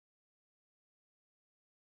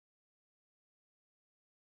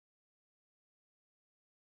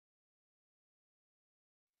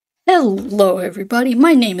Hello everybody,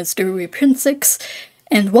 my name is Prince6,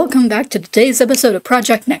 and welcome back to today's episode of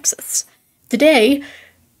Project Nexus. Today,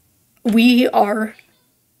 we are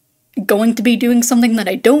going to be doing something that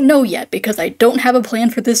I don't know yet because I don't have a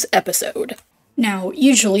plan for this episode. Now,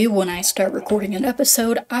 usually when I start recording an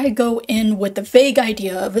episode, I go in with a vague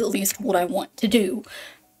idea of at least what I want to do.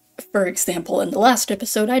 For example, in the last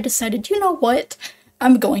episode, I decided, you know what,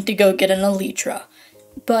 I'm going to go get an elytra.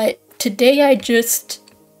 But today I just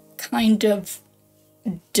kind of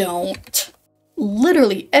don't.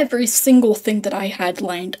 Literally every single thing that I had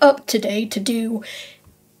lined up today to do,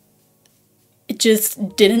 it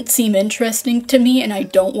just didn't seem interesting to me and I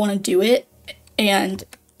don't want to do it. And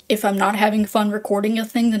if I'm not having fun recording a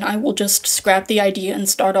thing, then I will just scrap the idea and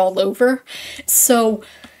start all over. So,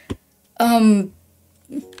 yeah,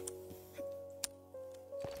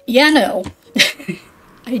 no.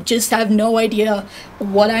 I just have no idea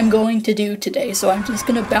what I'm going to do today, so I'm just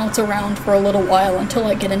gonna bounce around for a little while until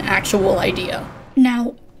I get an actual idea.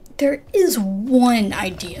 Now, there is one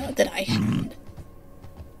idea that I had,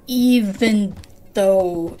 even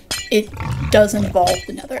though it does involve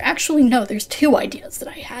the Nether. Actually, no, there's two ideas that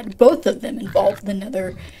I had. Both of them involve the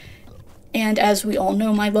Nether, and as we all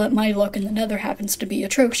know, my luck in the Nether happens to be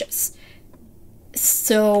atrocious.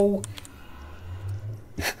 So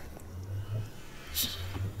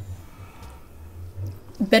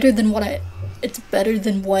it's better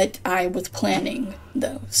than what I was planning,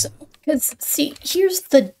 though, so. Because, see, here's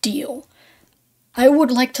the deal. I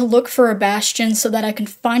would like to look for a bastion so that I can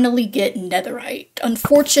finally get netherite.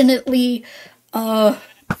 Unfortunately, oh,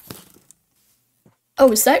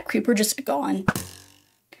 is that creeper just gone?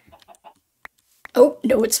 Oh,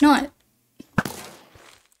 no, it's not.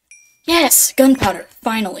 Yes, gunpowder,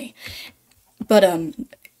 finally. But,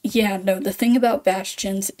 yeah, no, the thing about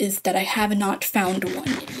bastions is that I have not found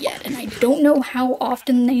one yet, and I don't know how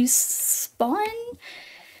often they spawn,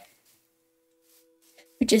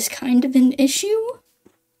 which is kind of an issue.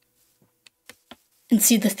 And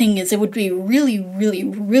see, the thing is, it would be really, really,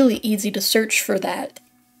 really easy to search for that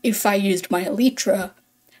if I used my elytra.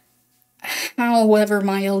 However,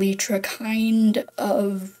 my elytra kind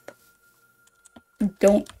of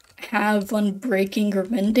don't have unbreaking or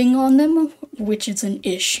mending on them, which is an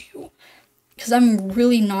issue. Because I'm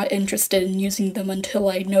really not interested in using them until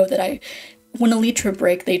I know that when elytra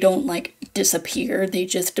break, they don't, like, disappear, they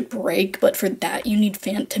just break, but for that you need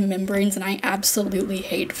phantom membranes, and I absolutely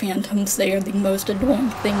hate phantoms. They are the most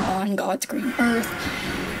annoying thing on God's green earth.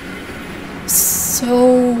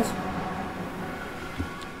 So,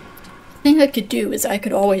 the thing I could do is I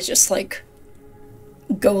could always just, like,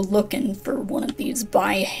 go looking for one of these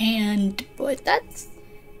by hand, but that's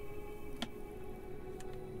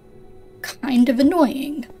kind of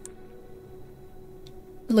annoying.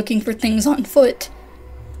 Looking for things on foot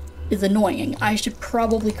is annoying. I should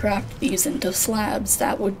probably craft these into slabs.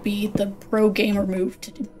 That would be the pro gamer move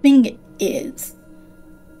to do. Thing is,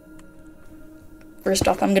 first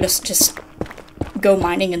off, I'm gonna just go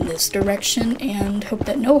mining in this direction and hope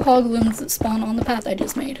that no hoglins spawn on the path I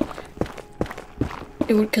just made.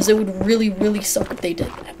 Because it would really, really suck if they did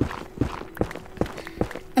that.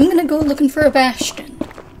 I'm gonna go looking for a bastion,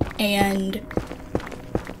 and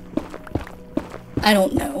I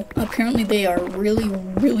don't know. Apparently they are really,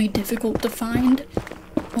 really difficult to find.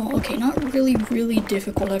 Well, okay, not really, really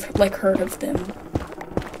difficult. I've, like, heard of them.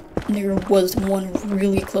 There was one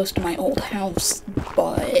really close to my old house,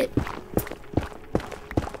 but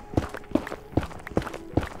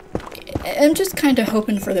I'm just kind of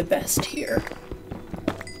hoping for the best here.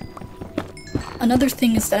 Another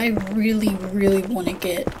thing is that I really, really want to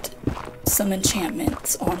get some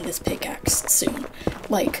enchantments on this pickaxe soon.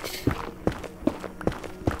 Like,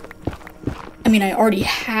 I mean, I already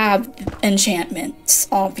have enchantments,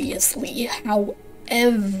 obviously.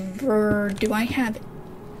 However, do I have...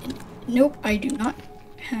 Nope, I do not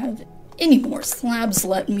have any more slabs.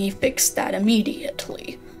 Let me fix that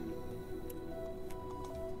immediately.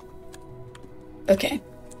 Okay,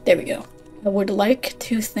 there we go. I would like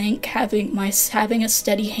to thank having a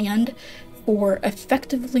steady hand for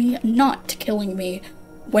effectively not killing me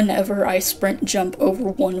whenever I sprint jump over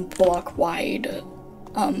 1 block wide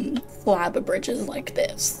slab bridges like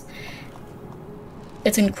this.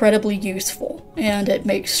 It's incredibly useful, and it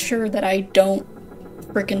makes sure that I don't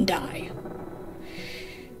frickin' die.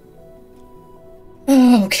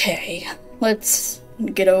 Okay, let's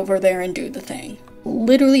get over there and do the thing.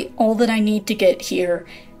 Literally all that I need to get here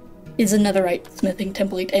is a netherite smithing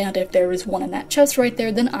template, and if there is one in that chest right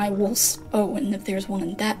there, then I will oh, and if there's one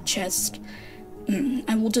in that chest,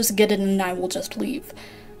 I will just get it and I will just leave.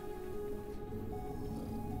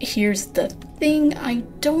 here's the thing,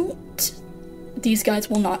 these guys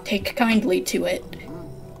will not take kindly to it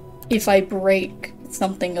if I break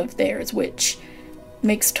something of theirs, which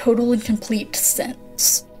makes total and complete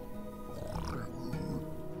sense.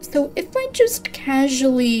 So if I just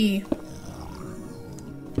casually...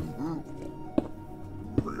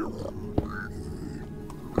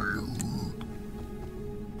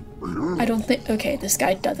 I don't think... Okay, this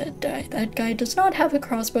guy doesn't die. That guy does not have a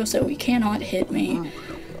crossbow, so he cannot hit me.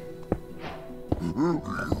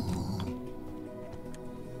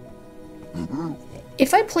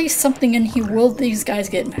 If I place something in here, will these guys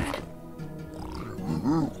get mad?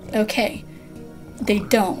 Okay. They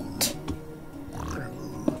don't.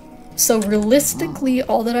 So realistically,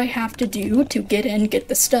 all that I have to do to get in, get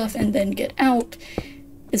the stuff, and then get out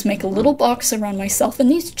is make a little box around myself in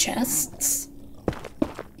these chests.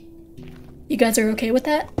 You guys are okay with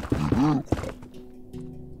that?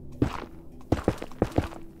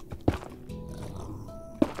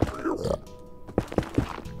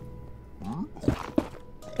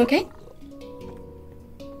 Okay.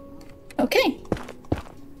 Okay.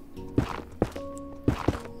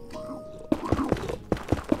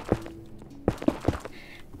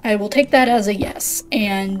 I will take that as a yes,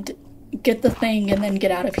 and get the thing and then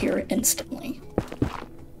get out of here instantly.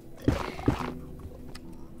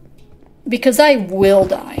 Because I will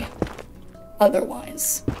die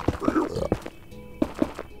otherwise.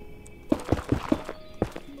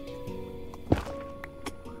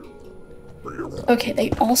 Okay,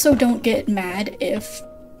 they also don't get mad if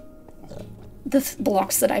the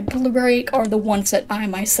blocks that I break are the ones that I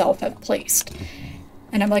myself have placed.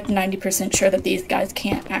 And I'm like 90% sure that these guys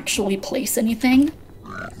can't actually place anything.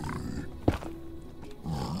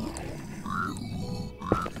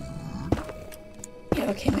 Yeah,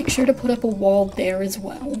 okay, make sure to put up a wall there as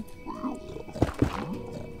well.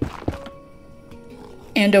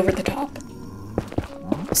 And over the top.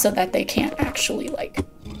 So that they can't actually, like...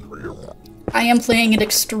 I am playing it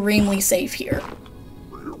extremely safe here.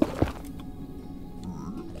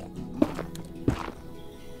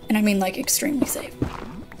 And I mean, like, extremely safe.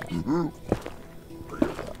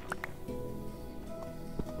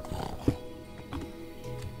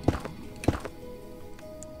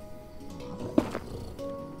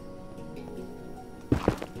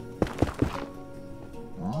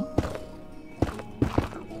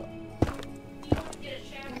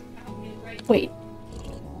 Wait.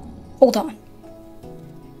 Hold on.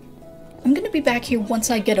 I'm gonna be back here once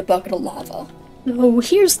I get a bucket of lava. So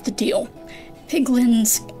here's the deal.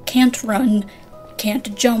 Piglins can't run,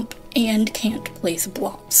 can't jump, and can't place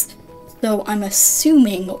blocks. So I'm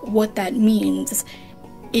assuming what that means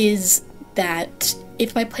is that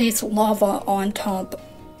if I place lava on top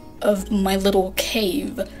of my little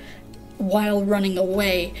cave while running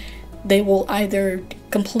away, they will either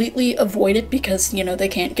completely avoid it because, you know, they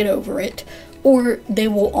can't get over it, or they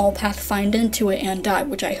will all pathfind into it and die,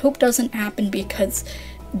 which I hope doesn't happen because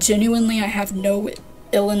genuinely I have no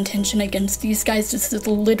ill intention against these guys. This is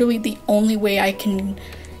literally the only way I can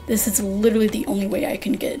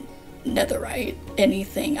get netherite,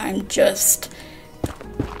 anything. I'm just,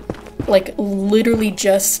 like, literally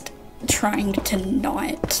just trying to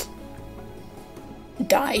not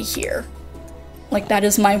die here. Like, that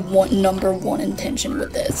is my number one intention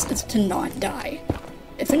with this, is to not die.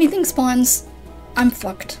 If anything spawns, I'm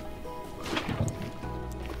fucked.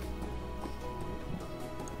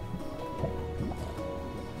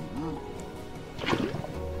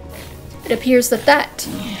 It appears that that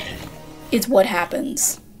is what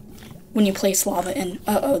happens when you place lava in.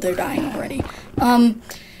 Uh-oh, they're dying already.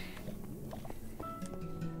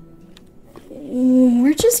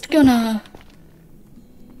 We're just gonna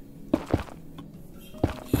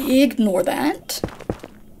ignore that.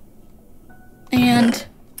 And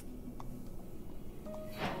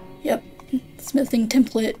yep, smithing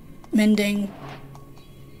template, mending.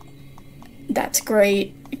 That's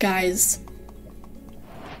great, guys.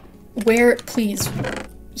 Where, please?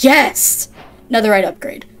 Yes! Netherite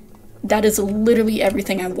upgrade. That is literally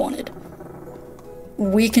everything I wanted.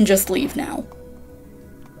 We can just leave now.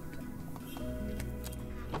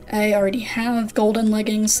 I already have golden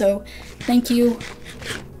leggings, so thank you.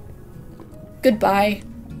 Goodbye.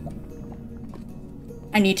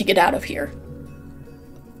 I need to get out of here.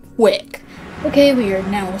 Quick. Okay, we are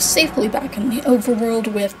now safely back in the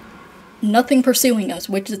overworld with nothing pursuing us,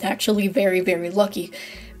 which is actually very, very lucky,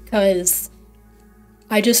 because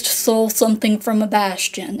I just stole something from a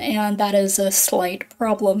bastion, and that is a slight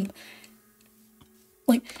problem.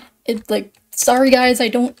 Sorry guys, I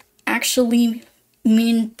don't actually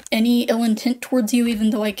mean any ill intent towards you,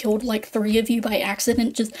 even though I killed like 3 of you by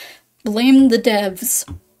accident. Just blame the devs.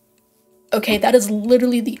 Okay, that is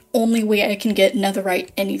literally the only way I can get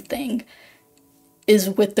netherite anything, is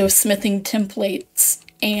with those smithing templates,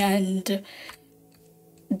 and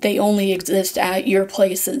they only exist at your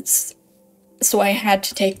places. So I had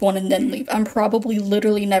to take one and then leave. I'm probably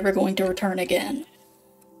literally never going to return again.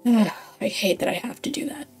 I hate that I have to do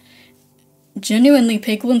that. Genuinely,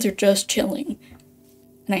 piglins are just chilling.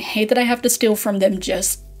 And I hate that I have to steal from them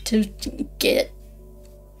just to get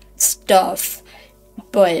stuff.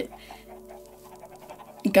 But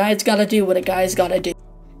a guy's gotta do what a guy's gotta do.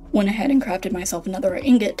 Went ahead and crafted myself another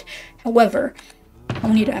ingot. However, how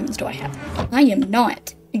many diamonds do I have? I am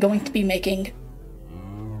not going to be making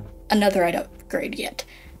another upgrade yet.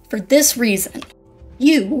 For this reason,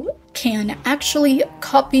 you can actually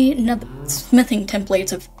copy smithing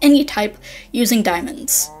templates of any type using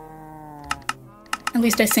diamonds. At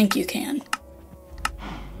least I think you can.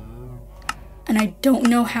 And I don't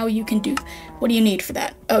know how you can do. What do you need for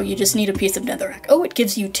that? Oh, you just need a piece of netherrack. Oh, it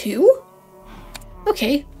gives you 2?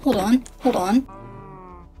 Okay, hold on.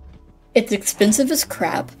 It's expensive as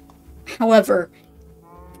crap. However,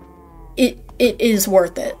 it is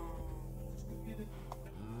worth it.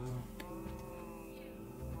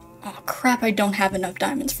 Oh crap, I don't have enough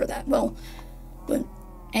diamonds for that. Well, but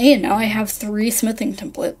hey, now I have 3 smithing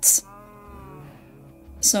templates.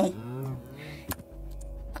 So,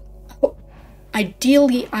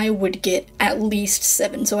 ideally I would get at least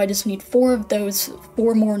 7, so I just need 4 of those,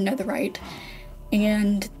 4 more netherite,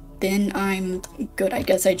 and then I'm good. I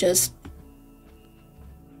guess I just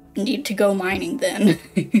need to go mining then.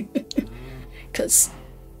 Because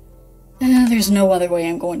there's no other way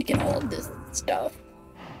I'm going to get all of this stuff.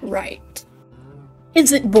 Right.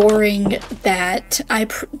 Is it boring that I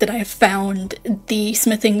found the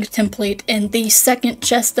smithing template in the second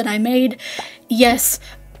chest that I made? Yes,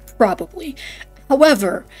 probably.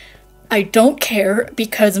 However, I don't care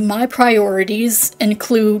because my priorities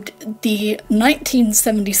include the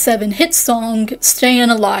 1977 hit song "Stayin'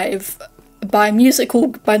 Alive" by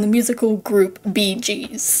the musical group Bee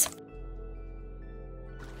Gees.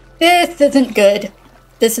 This isn't good.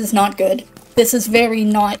 This is not good. This is very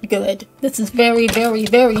not good. This is very, very,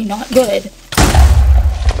 very not good.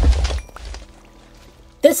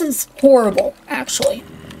 This is horrible, actually.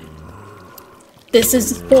 This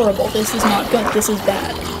is horrible. This is not good. This is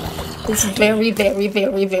bad. This is very, very,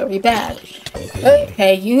 very, very bad.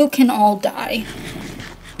 Okay, you can all die.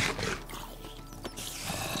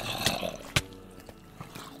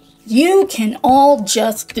 You can all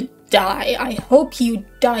just die. I hope you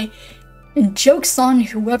die. And joke's on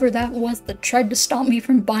whoever that was that tried to stop me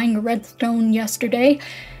from buying a redstone yesterday.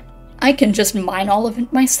 I can just mine all of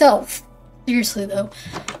it myself. Seriously though,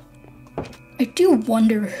 I do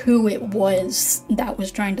wonder who it was that was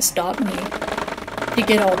trying to stop me to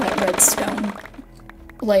get all that redstone.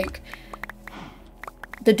 Like,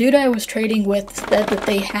 the dude I was trading with said that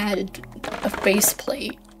they had a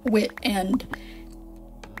faceplate and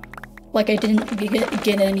like I didn't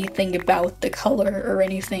get anything about the color or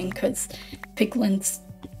anything, because piglins,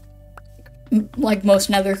 like most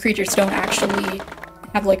nether creatures, don't actually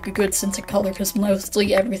have like a good sense of color, because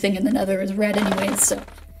mostly everything in the nether is red anyways, so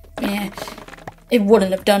it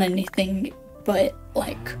wouldn't have done anything. But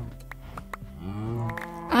like,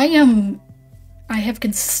 I have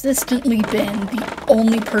consistently been the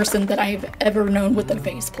only person that I've ever known with a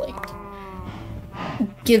faceplate.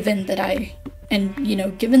 Given that I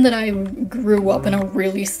grew up in a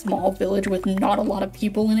really small village with not a lot of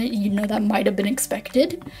people in it, that might have been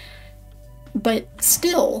expected. But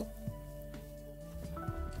still.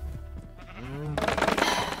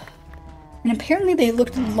 And apparently they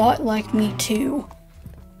looked a lot like me too.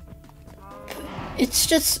 It's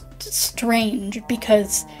just strange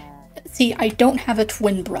because, see, I don't have a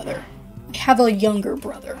twin brother. I have a younger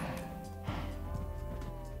brother.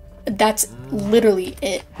 That's literally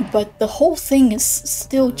it, but the whole thing is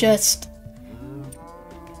still just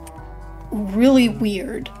really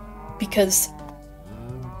weird because,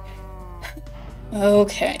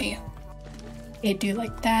 okay, do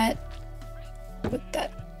like that, put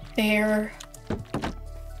that there,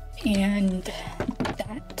 and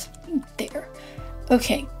that there.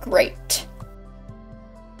 Okay, great.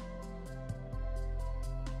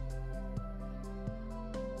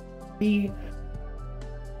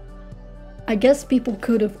 I guess people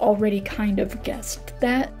could have already kind of guessed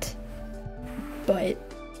that, but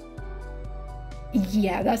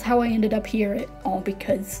yeah, that's how I ended up here, all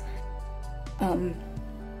because,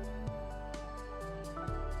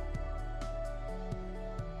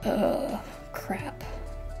 crap.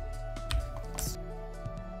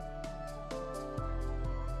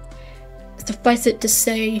 Suffice it to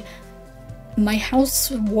say, my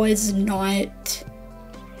house was not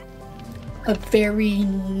a very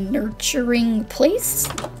nurturing place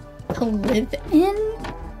to live in,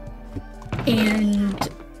 and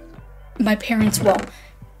my parents, well,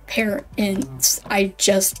 parents, I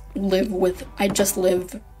just lived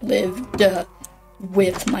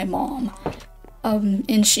with my mom,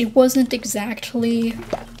 and she wasn't exactly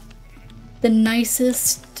the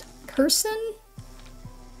nicest person.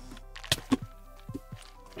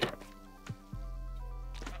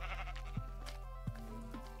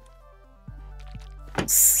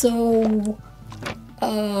 So,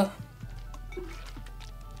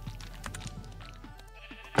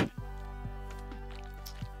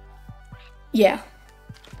 yeah.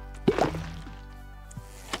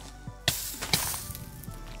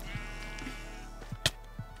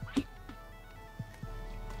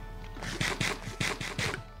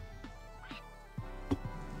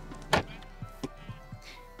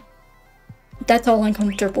 That's all I'm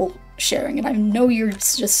comfortable sharing, and I know you're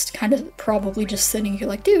just kind of probably just sitting here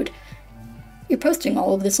like, dude, you're posting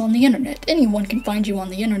all of this on the internet. Anyone can find you on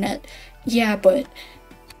the internet. Yeah, but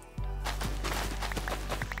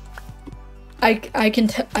I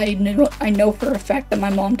know for a fact that my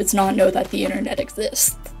mom does not know that the internet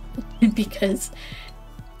exists because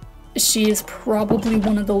she is probably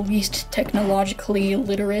one of the least technologically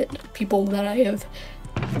literate people that I have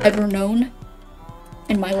ever known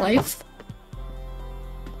in my life.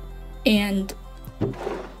 And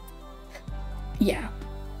yeah.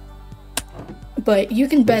 But you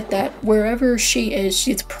can bet that wherever she is,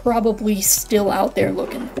 she's probably still out there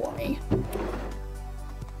looking for me.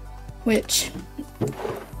 Which,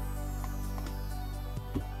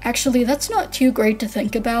 actually, that's not too great to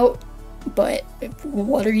think about, but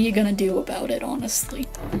what are you gonna do about it, honestly?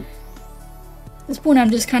 At this point, I'm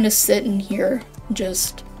just kind of sitting here,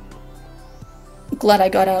 just glad I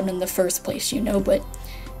got out in the first place, you know, but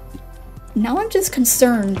now I'm just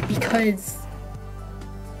concerned because,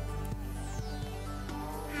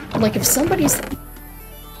 like, if somebody's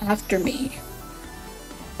after me,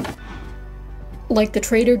 like the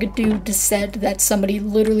trader dude said that somebody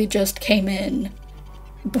literally just came in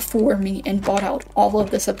before me and bought out all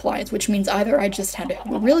of the supplies, which means either I just had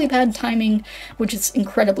really bad timing, which is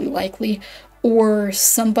incredibly likely, or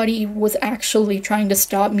somebody was actually trying to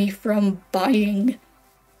stop me from buying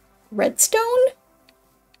redstone?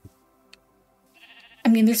 I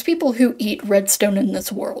mean, there's people who eat redstone in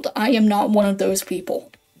this world. I am not one of those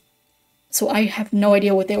people. So I have no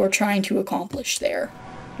idea what they were trying to accomplish there.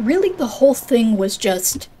 Really, the whole thing was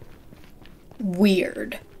just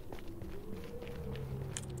weird.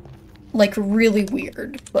 Like, really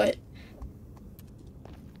weird, but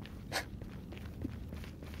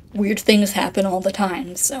weird things happen all the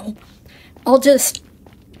time, so I'll just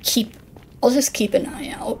keep an eye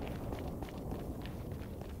out.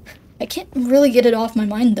 I can't really get it off my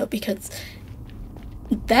mind though, because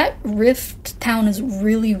that Rift town is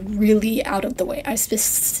really, really out of the way. I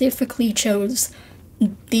specifically chose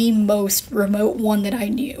the most remote one that I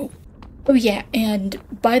knew. Oh yeah, and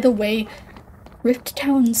by the way, Rift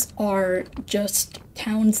towns are just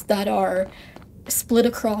towns that are split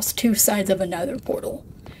across two sides of a nether portal.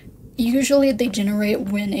 Usually they generate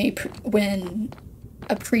when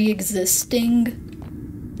a pre-existing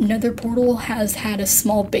nether portal has had a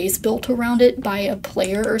small base built around it by a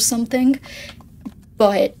player or something.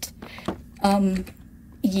 But,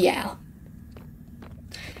 yeah.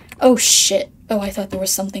 Oh shit. Oh, I thought there was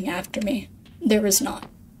something after me. There is not.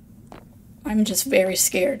 I'm just very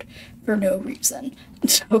scared for no reason.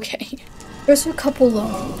 Okay. There's a couple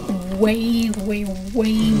of way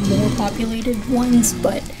more populated ones,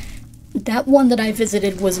 but that one that I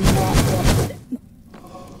visited was not one of them.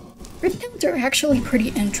 Rift towns are actually pretty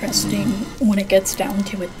interesting when it gets down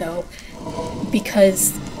to it though,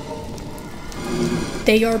 because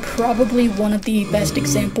they are probably one of the best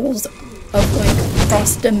examples of like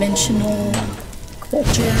cross-dimensional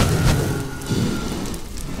culture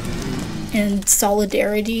and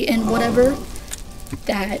solidarity and whatever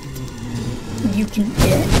that you can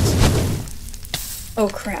get. Oh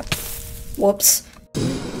crap. Whoops.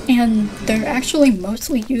 And they're actually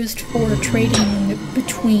mostly used for trading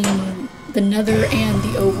between the Nether and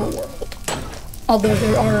the overworld. Although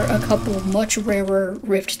there are a couple much rarer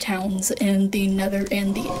Rift towns in the Nether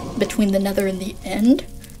and between the Nether and the End.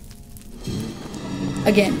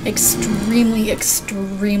 Again, extremely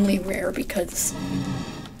rare because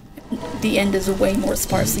the End is way more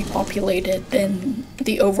sparsely populated than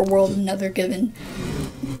the overworld and Nether, given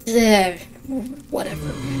whatever.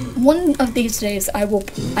 One of these days I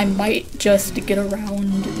might just get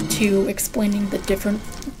around to explaining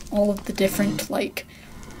all of the different like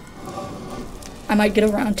I might get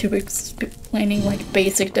around to explaining like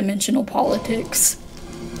basic dimensional politics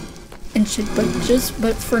and shit,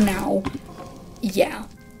 but for now, yeah.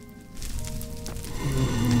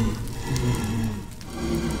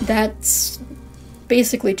 That's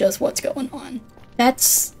basically just what's going on.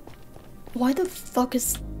 That's... Why the fuck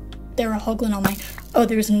is there a hoglin on my... Oh,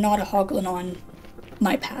 there's not a hoglin on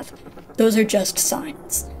my path. Those are just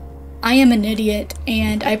signs. I am an idiot,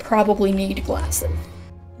 and I probably need glasses.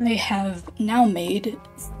 I have now made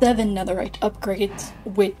 7 netherite upgrades,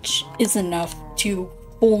 which is enough to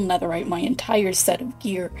full netherite my entire set of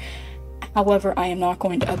gear. However, I am not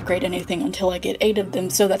going to upgrade anything until I get 8 of them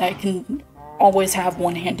so that I can always have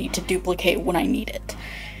one handy to duplicate when I need it.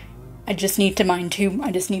 I just need to mine 2,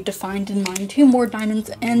 I just need to find and mine 2 more diamonds,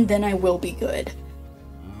 and then I will be good.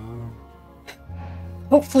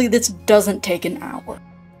 Hopefully this doesn't take an hour.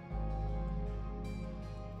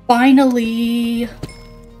 Finally...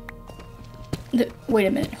 Wait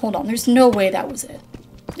a minute, hold on, there's no way that was it.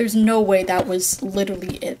 There's no way that was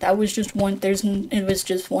literally it. That was just one, it was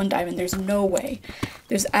just 1 diamond, there's no way.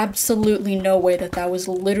 There's absolutely no way that that was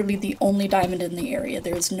literally the only diamond in the area.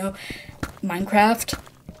 There's no... Minecraft?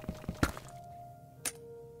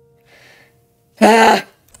 Ah!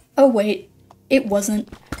 Oh wait, it wasn't.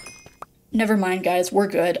 Never mind guys, we're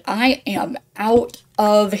good. I am out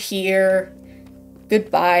of here.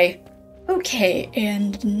 Goodbye. Okay,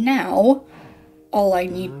 and now all I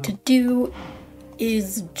need to do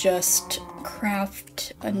is just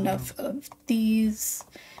craft enough of these.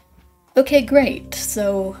 Okay, great.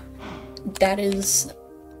 So that is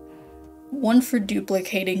 1 for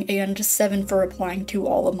duplicating and 7 for applying to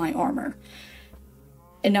all of my armor.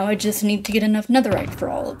 And now I just need to get enough netherite for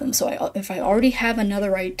all of them. So if I already have a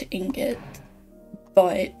netherite ingot,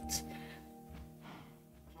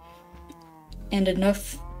 and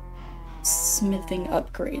enough smithing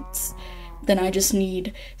upgrades, then I just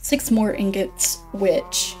need 6 more ingots,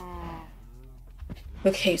 which...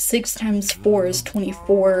 Okay, 6 times 4 is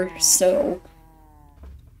 24, so...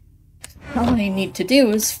 all I need to do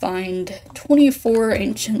is find 24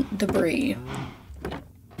 ancient debris.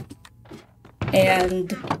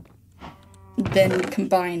 And then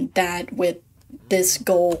combine that with this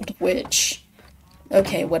gold, which...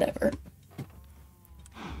 Okay, whatever.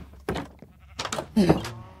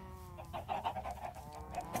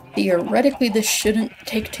 Theoretically, this shouldn't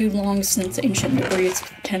take too long since ancient debris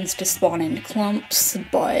tends to spawn in clumps,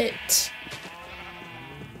 but...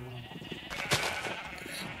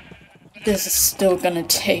 this is still gonna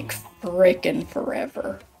take frickin'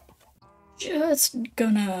 forever. Just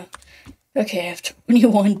gonna... Okay, I have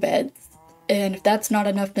 21 beds, and if that's not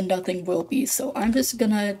enough, then nothing will be, so I'm just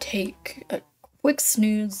gonna take a quick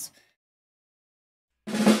snooze.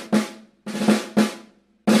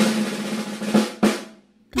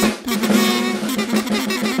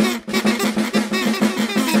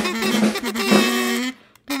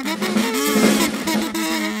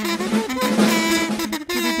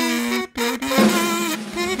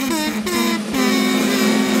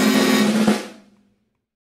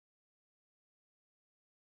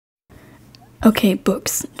 Okay,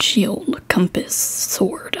 books, shield, compass,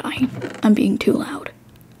 sword. I'm being too loud.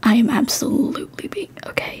 I am absolutely being...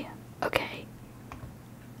 Okay.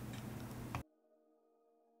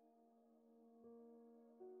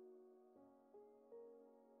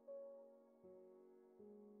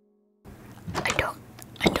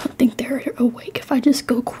 I don't think they're awake. If I just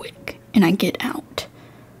go quick and I get out,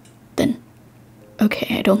 then...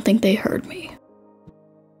 Okay, I don't think they heard me.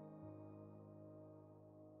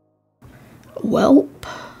 Welp.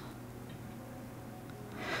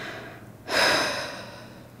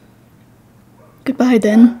 Goodbye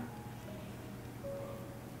then.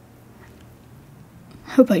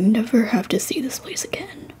 Hope I never have to see this place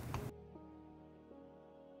again.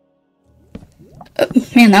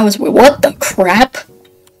 Man, that was weird. What the crap?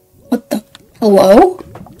 What the... Hello?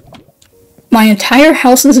 My entire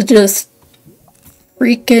house is just...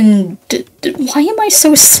 freaking... Why am I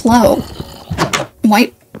so slow?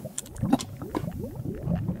 Why...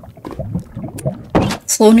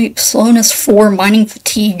 Slowness 4, mining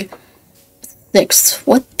fatigue 6.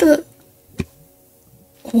 What the...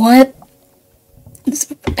 What?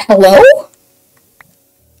 Hello?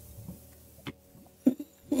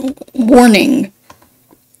 Warning.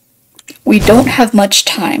 We don't have much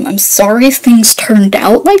time. I'm sorry things turned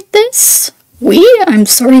out like this. I'm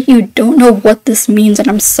sorry you don't know what this means, and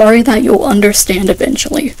I'm sorry that you'll understand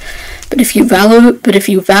eventually. But if you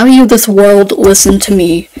value this world, listen to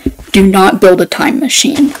me. Do not build a time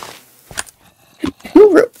machine.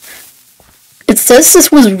 It says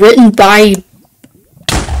this was written by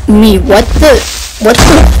me. What the...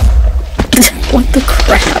 What the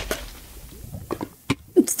crap?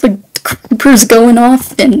 It's the creeper's going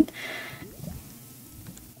off and...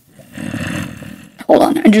 Hold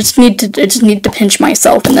on, I just need to pinch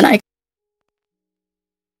myself and then I...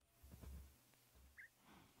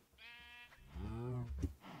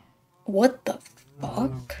 What the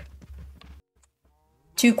fuck?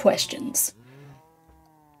 2 questions.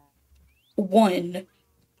 1,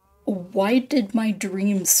 why did my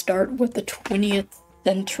dream start with the 20th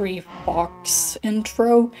century Fox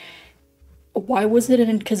intro? Why was it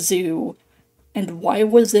in kazoo? And why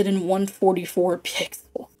was it in 144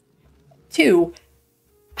 pixels? 2,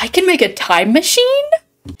 I can make a time machine?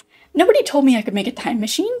 Nobody told me I could make a time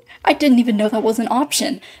machine. I didn't even know that was an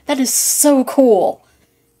option. That is so cool.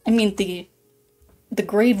 I mean, the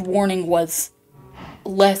grave warning was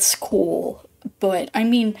less cool, but I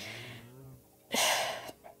mean,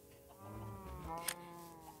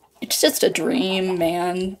 it's just a dream,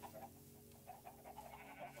 man.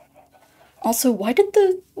 Also, why did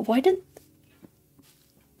the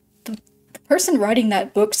person writing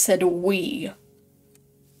that book said we?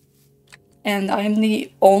 And I'm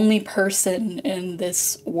the only person in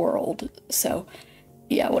this world, so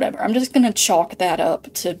yeah, whatever. I'm just gonna chalk that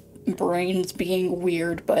up to brains being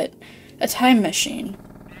weird, but a time machine.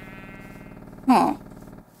 Huh.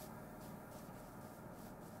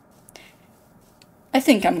 I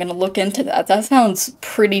think I'm gonna look into that. That sounds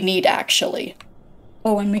pretty neat, actually.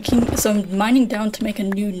 Oh, I'm mining down to make a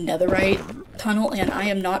new netherite tunnel, and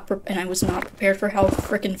I was not prepared for how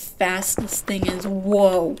freaking fast this thing is.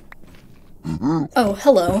 Whoa. Oh,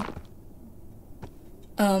 hello.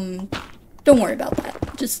 Don't worry about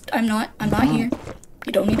that. I'm not here.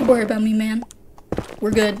 You don't need to worry about me, man.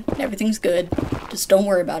 We're good. Everything's good. Just don't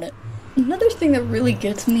worry about it. Another thing that really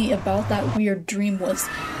gets me about that weird dream was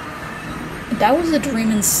that was a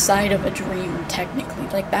dream inside of a dream, technically.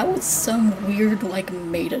 Like, that was some weird, like,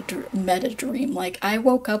 meta dream. Like, I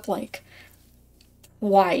woke up, like,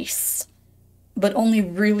 twice, but only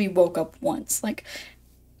really woke up once. Like,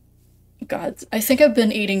 God, I think I've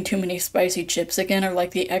been eating too many spicy chips again, or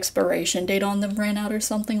like the expiration date on them ran out or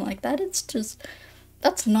something like that. It's just,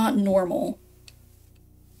 that's not normal.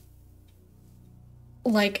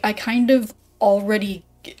 Like, I kind of already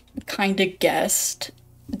guessed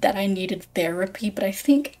that I needed therapy, but I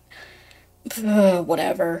think,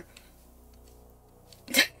 whatever.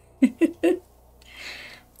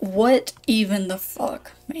 What even the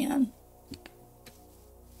fuck, man?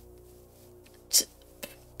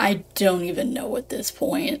 I don't even know at this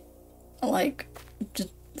point. Like, just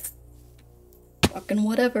fucking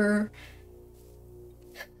whatever.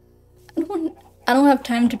 I don't have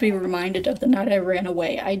time to be reminded of the night I ran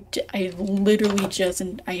away. I literally just,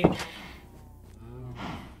 I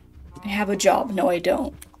have a job. No, I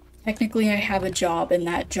don't. Technically, I have a job, and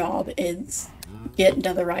that job is get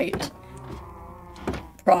netherite,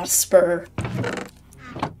 prosper.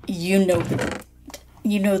 You know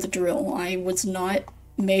the drill. I was not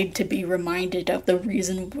made to be reminded of the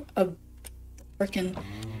reason of frickin'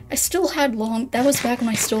 I still had that was back when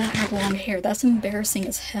I still had long hair. That's embarrassing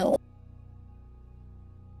as hell.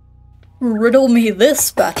 Riddle me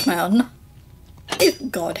this, Batman.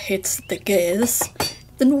 If God hates the gays,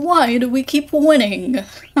 then why do we keep winning?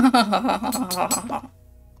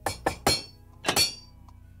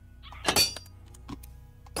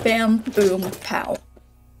 Bam, boom, pow.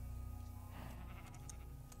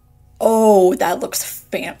 Oh, that looks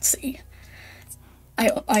fancy.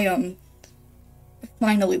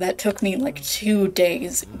 Finally, that took me like 2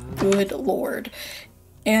 days. Good lord.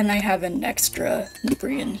 And I have an extra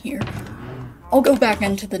debris in here. I'll go back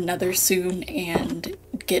into the Nether soon and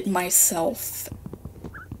get myself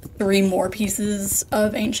 3 more pieces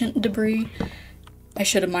of ancient debris. I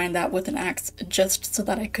should have mined that with an axe just so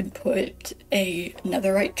that I could put a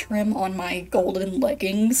netherite trim on my golden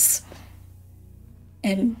leggings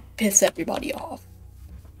and piss everybody off.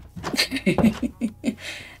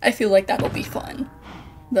 I feel like that'll be fun.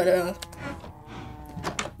 But,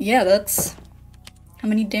 yeah, that's... How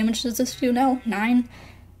many damage does this do now? 9?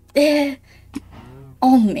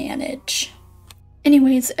 I'll manage.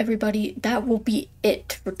 Anyways, everybody, that will be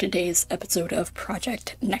it for today's episode of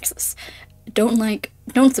Project Nexus. Don't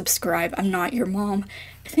subscribe, I'm not your mom.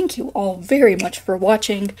 Thank you all very much for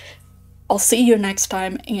watching. I'll see you next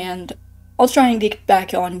time, and I'll try and get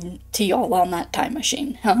back on to y'all on that time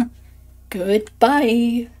machine, huh?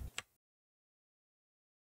 Goodbye!